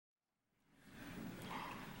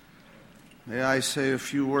May I say a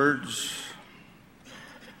few words?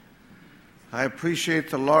 I appreciate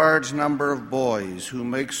the large number of boys who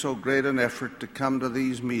make so great an effort to come to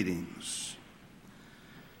these meetings.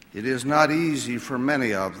 It is not easy for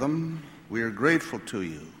many of them. We are grateful to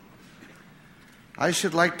you. I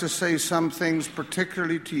should like to say some things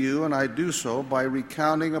particularly to you, and I do so by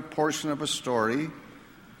recounting a portion of a story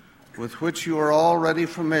with which you are already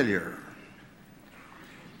familiar.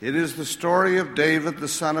 It is the story of David, the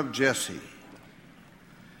son of Jesse.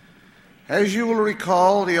 As you will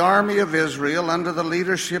recall, the army of Israel, under the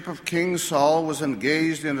leadership of King Saul, was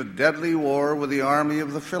engaged in a deadly war with the army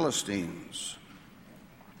of the Philistines.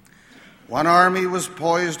 One army was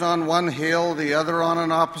poised on one hill, the other on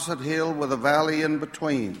an opposite hill, with a valley in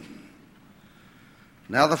between.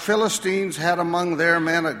 Now the Philistines had among their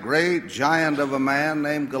men a great giant of a man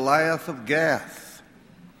named Goliath of Gath.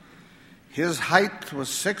 His height was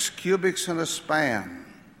 6 cubits and a span.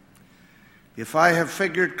 If I have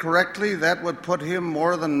figured correctly, that would put him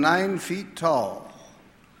more than 9 feet tall.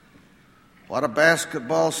 What a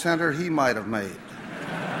basketball center he might have made.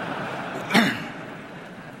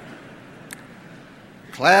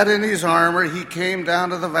 Clad in his armor, he came down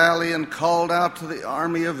to the valley and called out to the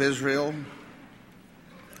army of Israel,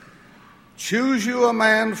 "Choose you a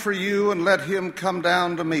man for you and let him come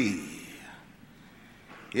down to me.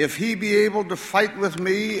 If he be able to fight with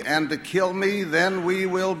me and to kill me, then we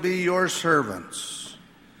will be your servants.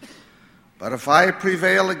 But if I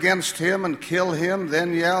prevail against him and kill him,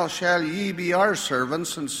 then shall ye be our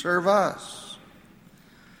servants and serve us.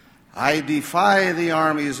 I defy the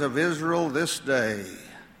armies of Israel this day.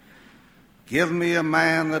 Give me a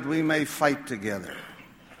man that we may fight together."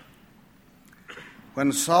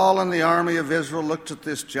 When Saul and the army of Israel looked at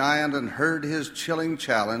this giant and heard his chilling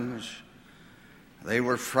challenge, they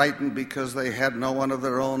were frightened because they had no one of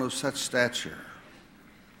their own of such stature.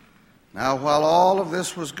 Now, while all of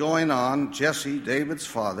this was going on, Jesse, David's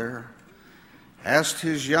father, asked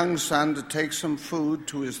his young son to take some food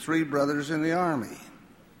to his 3 brothers in the army.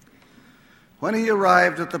 When he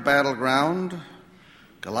arrived at the battleground,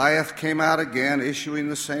 Goliath came out again, issuing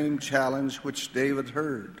the same challenge which David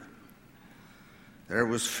heard. There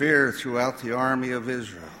was fear throughout the army of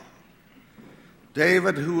Israel.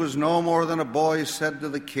 David, who was no more than a boy, said to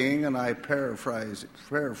the king, and I paraphrase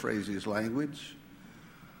his language,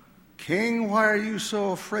 "King, why are you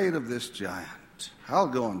so afraid of this giant? I'll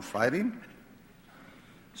go and fight him."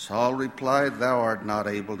 Saul replied, "Thou art not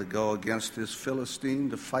able to go against this Philistine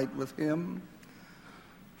to fight with him,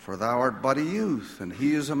 for thou art but a youth, and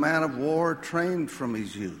he is a man of war trained from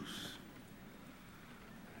his youth."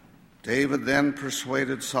 David then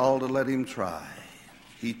persuaded Saul to let him try.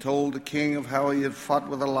 He told the king of how he had fought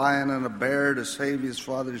with a lion and a bear to save his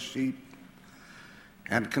father's sheep,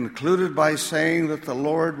 and concluded by saying that the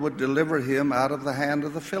Lord would deliver him out of the hand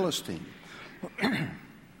of the Philistine.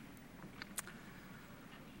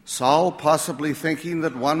 Saul, possibly thinking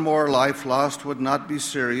that one more life lost would not be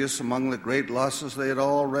serious among the great losses they had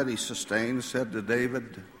already sustained, said to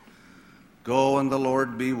David, "Go, and the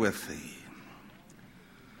Lord be with thee."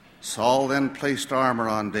 Saul then placed armor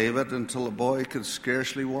on David until the boy could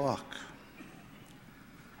scarcely walk.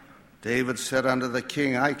 David said unto the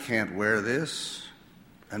king, "I can't wear this,"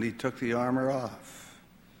 and he took the armor off.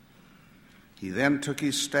 He then took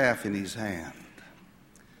his staff in his hand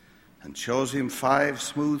and chose him 5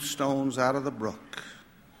 smooth stones out of the brook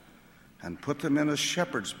and put them in a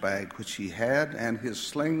shepherd's bag which he had, and his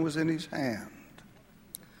sling was in his hand.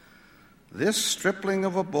 This stripling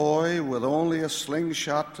of a boy, with only a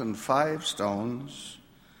slingshot and 5 stones,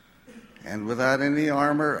 and without any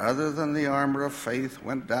armor other than the armor of faith,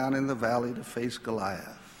 went down in the valley to face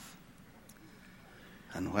Goliath.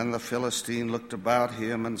 And when the Philistine looked about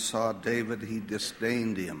him and saw David, he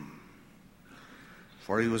disdained him,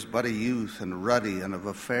 for he was but a youth and ruddy and of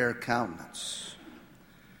a fair countenance.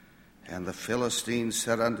 And the Philistine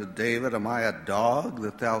said unto David, "Am I a dog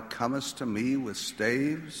that thou comest to me with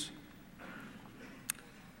staves?"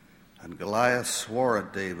 And Goliath swore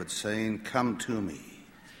at David, saying, "Come to me,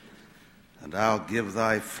 and I'll give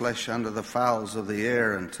thy flesh unto the fowls of the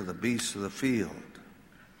air and to the beasts of the field."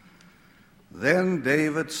 Then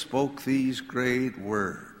David spoke these great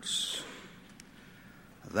words,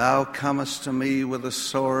 "Thou comest to me with a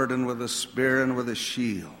sword and with a spear and with a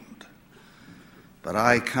shield. But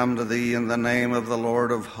I come to thee in the name of the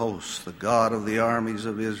Lord of hosts, the God of the armies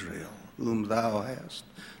of Israel, whom thou hast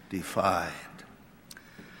defied.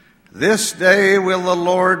 This day will the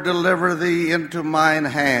Lord deliver thee into mine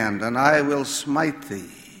hand, and I will smite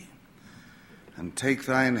thee, and take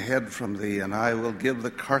thine head from thee, and I will give the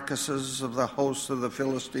carcasses of the hosts of the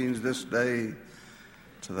Philistines this day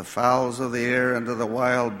to the fowls of the air and to the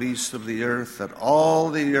wild beasts of the earth, that all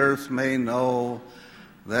the earth may know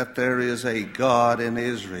that there is a God in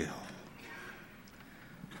Israel.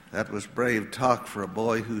 That was brave talk for a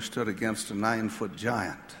boy who stood against a 9-foot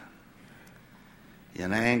giant.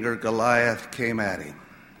 In anger, Goliath came at him.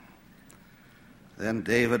 Then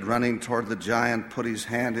David, running toward the giant, put his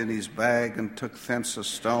hand in his bag and took thence a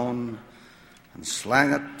stone and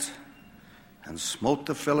slang it and smote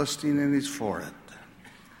the Philistine in his forehead,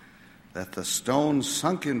 that the stone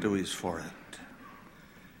sunk into his forehead,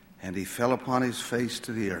 and he fell upon his face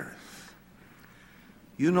to the earth.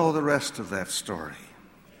 You know the rest of that story.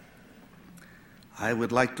 I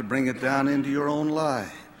would like to bring it down into your own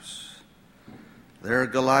lives. There are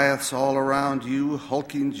Goliaths all around you,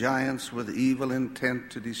 hulking giants with evil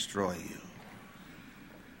intent to destroy you.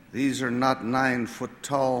 These are not 9-foot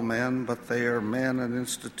tall men, but they are men and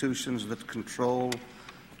institutions that control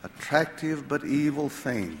attractive but evil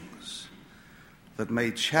things that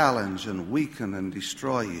may challenge and weaken and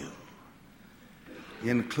destroy you.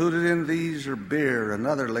 Included in these are beer and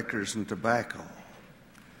other liquors and tobacco.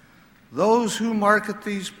 Those who market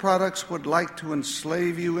these products would like to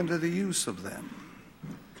enslave you into the use of them.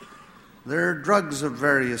 There are drugs of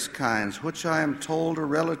various kinds, which I am told are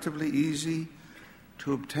relatively easy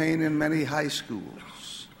to obtain in many high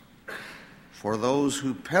schools. For those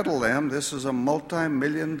who peddle them, this is a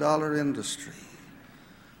multi-million-dollar industry,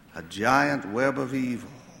 a giant web of evil.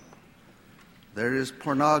 There is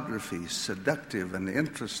pornography, seductive and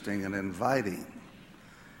interesting and inviting.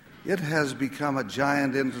 It has become a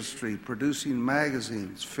giant industry, producing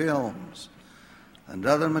magazines, films, and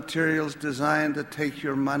other materials designed to take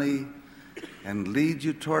your money and lead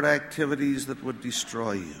you toward activities that would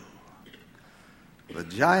destroy you. The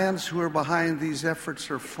giants who are behind these efforts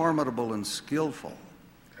are formidable and skillful.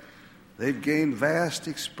 They've gained vast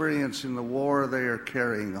experience in the war they are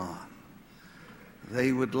carrying on.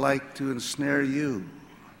 They would like to ensnare you.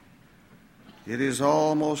 It is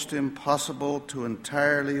almost impossible to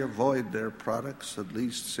entirely avoid their products, at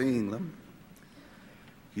least seeing them.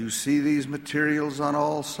 You see these materials on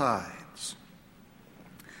all sides.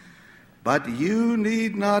 But you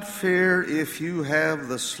need not fear if you have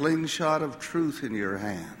the slingshot of truth in your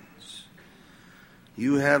hands.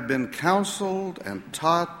 You have been counseled and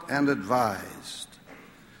taught and advised.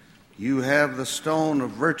 You have the stone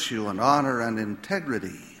of virtue and honor and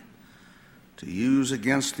integrity to use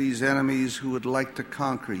against these enemies who would like to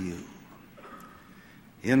conquer you.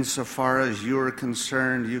 Insofar as you are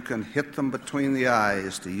concerned, you can hit them between the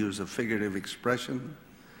eyes, to use a figurative expression.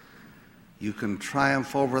 You can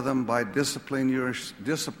triumph over them by disciplining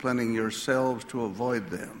yourselves to avoid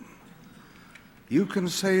them. You can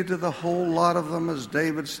say to the whole lot of them, as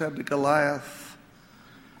David said to Goliath,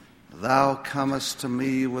 "Thou comest to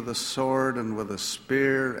me with a sword and with a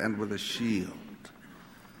spear and with a shield.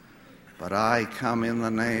 But I come in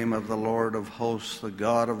the name of the Lord of hosts, the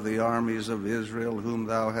God of the armies of Israel, whom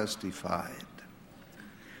thou hast defied."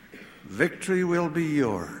 Victory will be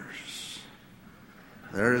yours.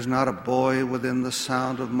 There is not a boy within the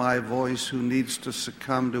sound of my voice who needs to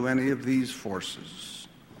succumb to any of these forces.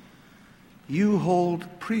 You hold the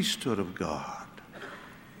priesthood of God.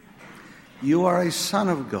 You are a son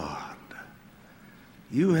of God.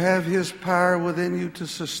 You have his power within you to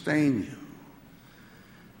sustain you.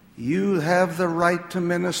 You have the right to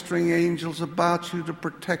ministering angels about you to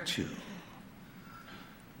protect you.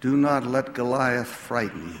 Do not let Goliath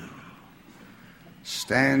frighten you.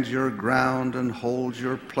 Stand your ground and hold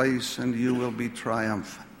your place, and you will be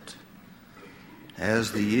triumphant.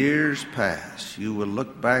 As the years pass, you will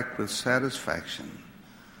look back with satisfaction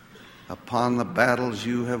upon the battles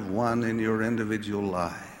you have won in your individual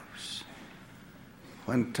lives.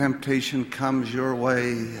 When temptation comes your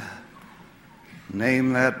way,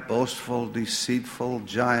 name that boastful, deceitful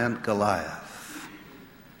giant Goliath,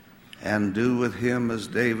 and do with him as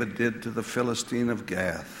David did to the Philistine of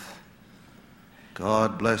Gath.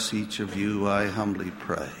 God bless each of you, I humbly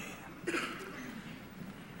pray.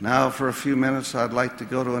 Now, for a few minutes, I'd like to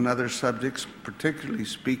go to another subject, particularly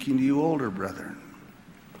speaking to you older brethren.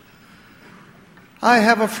 I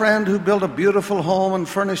have a friend who built a beautiful home and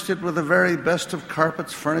furnished it with the very best of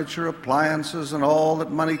carpets, furniture, appliances, and all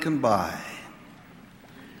that money can buy.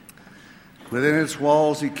 Within its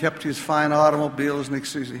walls, he kept his fine automobiles and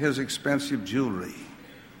his expensive jewelry.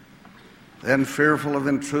 Then, fearful of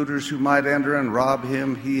intruders who might enter and rob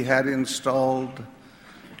him, he had installed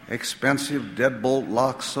expensive deadbolt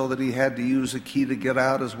locks so that he had to use a key to get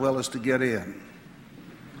out as well as to get in.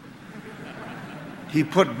 He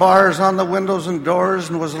put bars on the windows and doors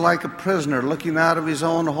and was like a prisoner looking out of his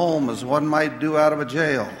own home as one might do out of a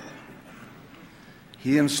jail.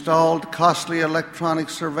 He installed costly electronic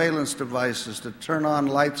surveillance devices to turn on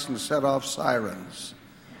lights and set off sirens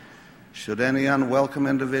should any unwelcome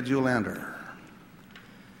individual enter.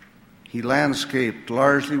 He landscaped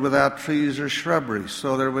largely without trees or shrubbery,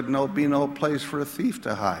 so there would be no place for a thief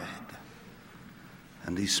to hide.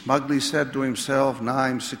 And he smugly said to himself, "Now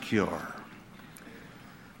I'm secure."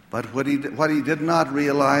 But what he did not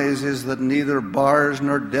realize is that neither bars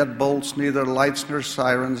nor deadbolts, neither lights nor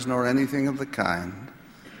sirens, nor anything of the kind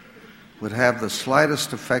would have the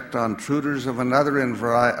slightest effect on intruders of another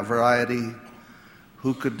variety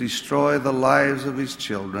who could destroy the lives of his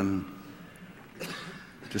children,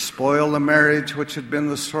 to spoil the marriage which had been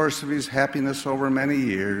the source of his happiness over many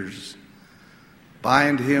years,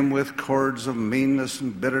 bind him with cords of meanness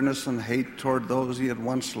and bitterness and hate toward those he had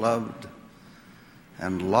once loved,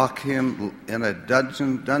 and lock him in a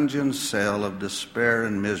dungeon cell of despair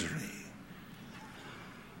and misery.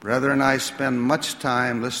 Brethren, I spend much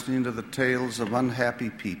time listening to the tales of unhappy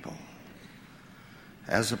people.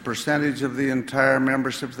 As a percentage of the entire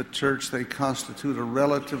membership of the church, they constitute a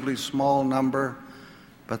relatively small number,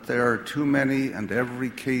 but there are too many, and every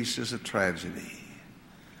case is a tragedy.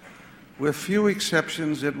 With few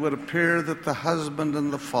exceptions, it would appear that the husband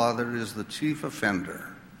and the father is the chief offender,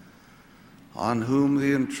 on whom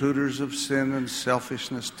the intruders of sin and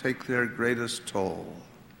selfishness take their greatest toll.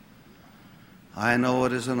 I know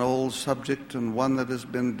it is an old subject and one that has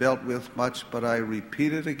been dealt with much, but I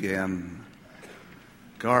repeat it again.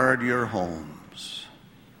 Guard your homes.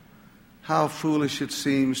 How foolish it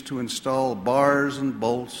seems to install bars and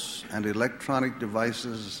bolts and electronic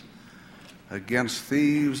devices against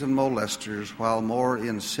thieves and molesters, while more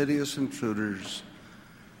insidious intruders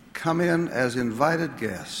come in as invited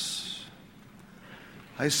guests.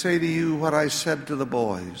 I say to you what I said to the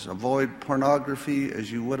boys: avoid pornography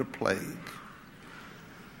as you would a plague.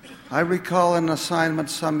 I recall an assignment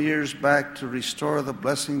some years back to restore the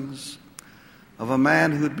blessings of a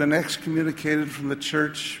man who'd been excommunicated from the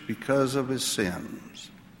church because of his sins.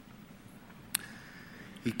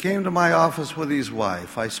 He came to my office with his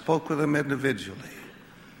wife. I spoke with him individually.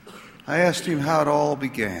 I asked him how it all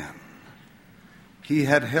began. He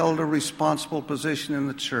had held a responsible position in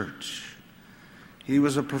the church. He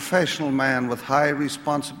was a professional man with high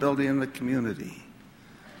responsibility in the community.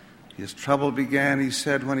 His trouble began, he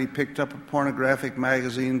said, when he picked up a pornographic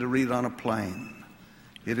magazine to read on a plane.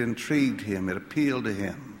 It intrigued him. It appealed to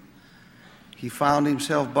him. He found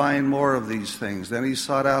himself buying more of these things. Then he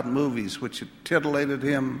sought out movies which titillated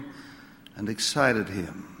him and excited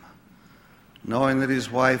him. Knowing that his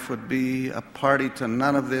wife would be a party to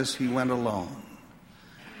none of this, he went alone.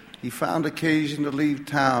 He found occasion to leave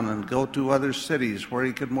town and go to other cities where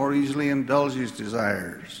he could more easily indulge his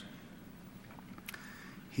desires.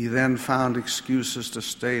 He then found excuses to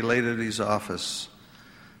stay late at his office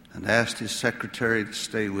and asked his secretary to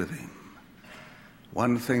stay with him.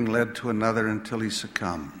 One thing led to another until he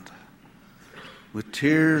succumbed. With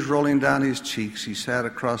tears rolling down his cheeks, he sat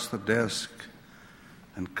across the desk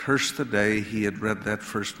and cursed the day he had read that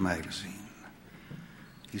first magazine.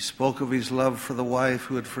 He spoke of his love for the wife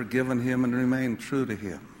who had forgiven him and remained true to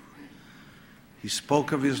him. He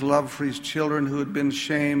spoke of his love for his children who had been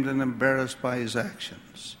shamed and embarrassed by his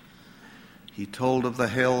actions. He told of the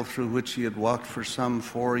hell through which he had walked for some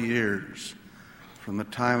 4 years from the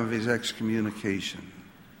time of his excommunication.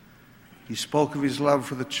 He spoke of his love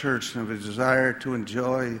for the church and of his desire to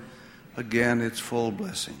enjoy again its full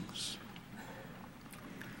blessings.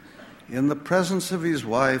 In the presence of his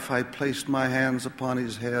wife, I placed my hands upon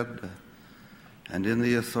his head, and in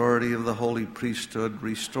the authority of the holy priesthood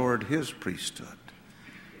restored his priesthood,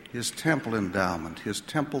 his temple endowment, his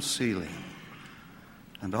temple ceiling,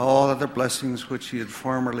 and all other blessings which he had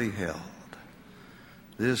formerly held.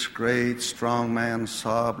 This great, strong man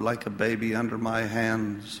sobbed like a baby under my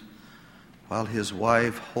hands, while his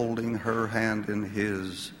wife, holding her hand in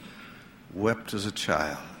his, wept as a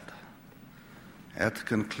child. At the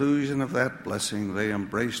conclusion of that blessing, they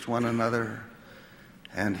embraced one another,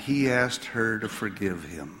 and he asked her to forgive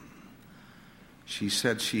him. She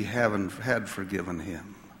said she had forgiven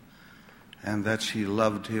him, and that she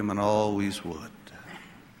loved him and always would.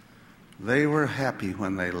 They were happy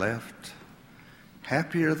when they left,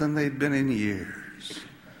 happier than they'd been in years,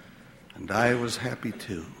 and I was happy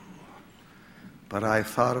too. But I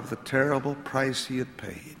thought of the terrible price he had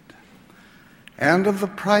paid, and of the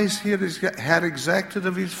price he had exacted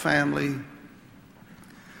of his family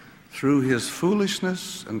through his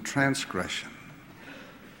foolishness and transgression.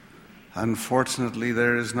 Unfortunately,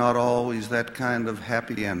 there is not always that kind of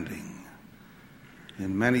happy ending.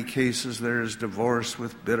 In many cases, there is divorce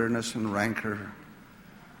with bitterness and rancor,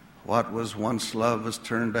 What was once love is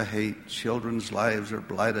turned to hate. Children's lives are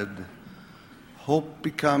blighted. Hope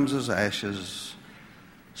becomes as ashes.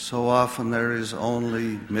 So often there is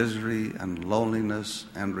only misery and loneliness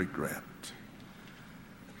and regret.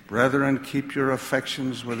 Brethren, keep your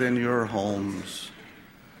affections within your homes.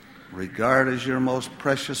 Regard as your most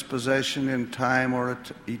precious possession in time or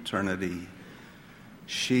eternity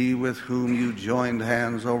she with whom you joined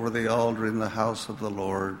hands over the altar in the house of the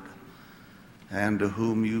Lord, and to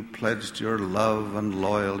whom you pledged your love and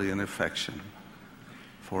loyalty and affection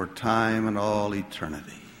for time and all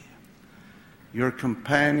eternity. Your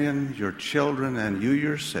companion, your children, and you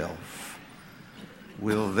yourself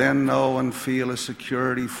will then know and feel a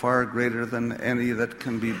security far greater than any that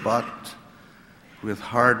can be bought with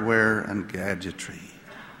hardware and gadgetry.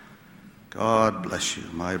 God bless you,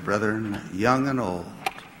 my brethren, young and old,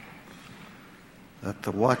 that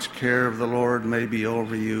the watch care of the Lord may be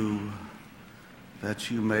over you,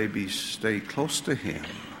 that you may stay close to him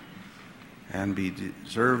and be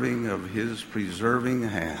deserving of his preserving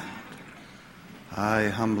hand. I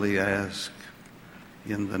humbly ask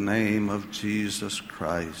in the name of Jesus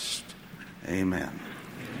Christ. Amen.